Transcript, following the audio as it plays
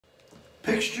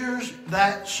Pictures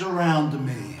that surround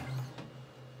me.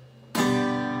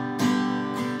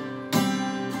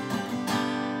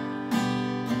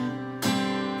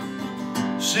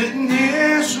 Sitting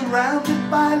here surrounded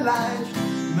by life's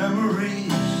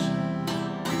memories.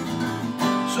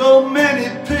 So many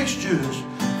pictures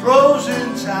frozen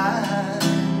in time.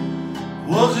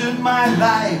 Wasn't my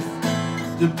life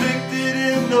depicted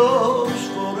in those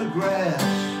photographs,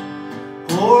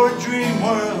 or a dream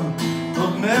world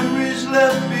of memories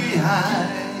left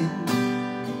behind?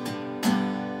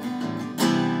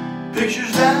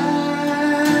 Pictures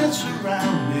that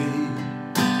surround me,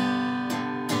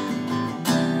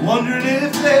 wondering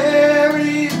if they're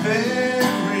even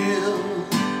real.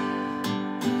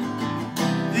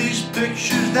 These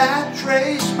pictures that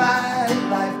trace my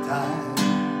lifetime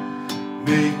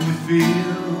make me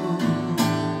feel,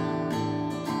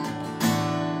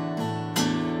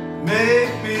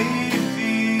 make me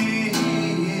feel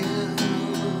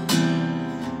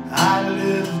I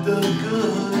lived a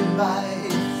good life.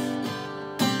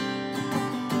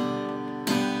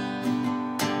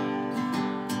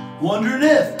 Wondering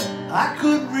if I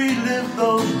could relive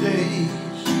those days.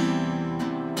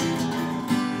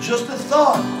 Just a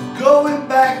thought of going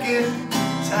back in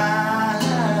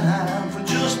time for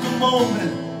just a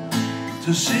moment,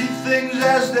 to see things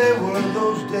as they were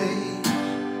those days.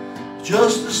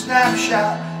 Just a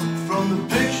snapshot from the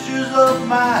pictures of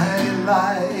my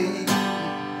life.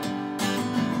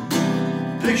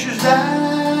 Pictures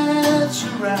that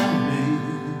surround me,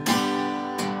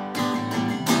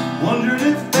 wondering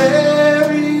if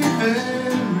they're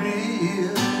even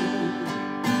real.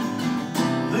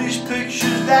 These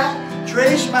pictures that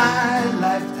trace my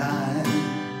lifetime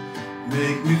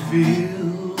make me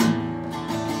feel,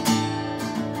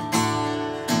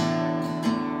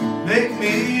 make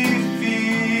me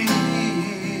feel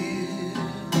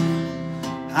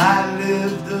I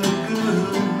lived a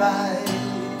good life.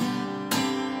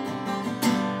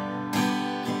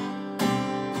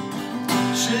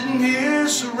 Sitting here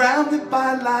surrounded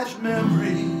by life's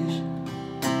memories.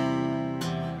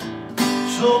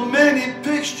 So many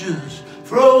pictures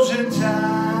frozen in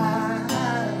time.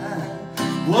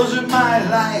 Wasn't my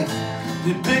life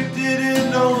depicted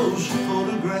in those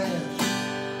photographs,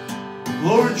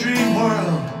 or a dream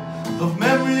world of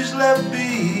memories left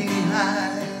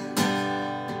behind?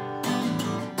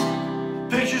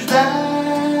 Pictures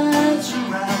that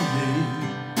surround me,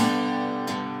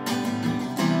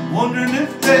 wondering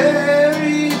if they're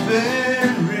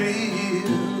even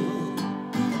real.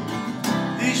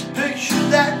 These pictures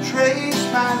that trace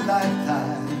my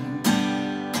lifetime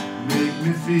make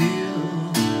me feel,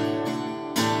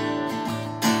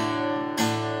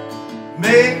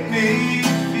 make me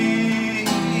feel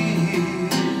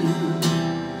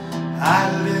I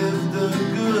lived a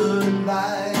good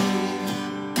life.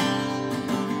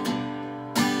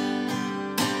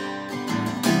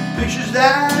 Pictures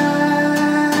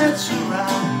that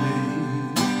surround me,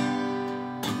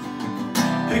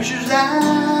 pictures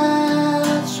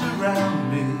that surround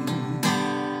me,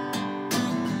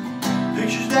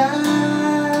 pictures that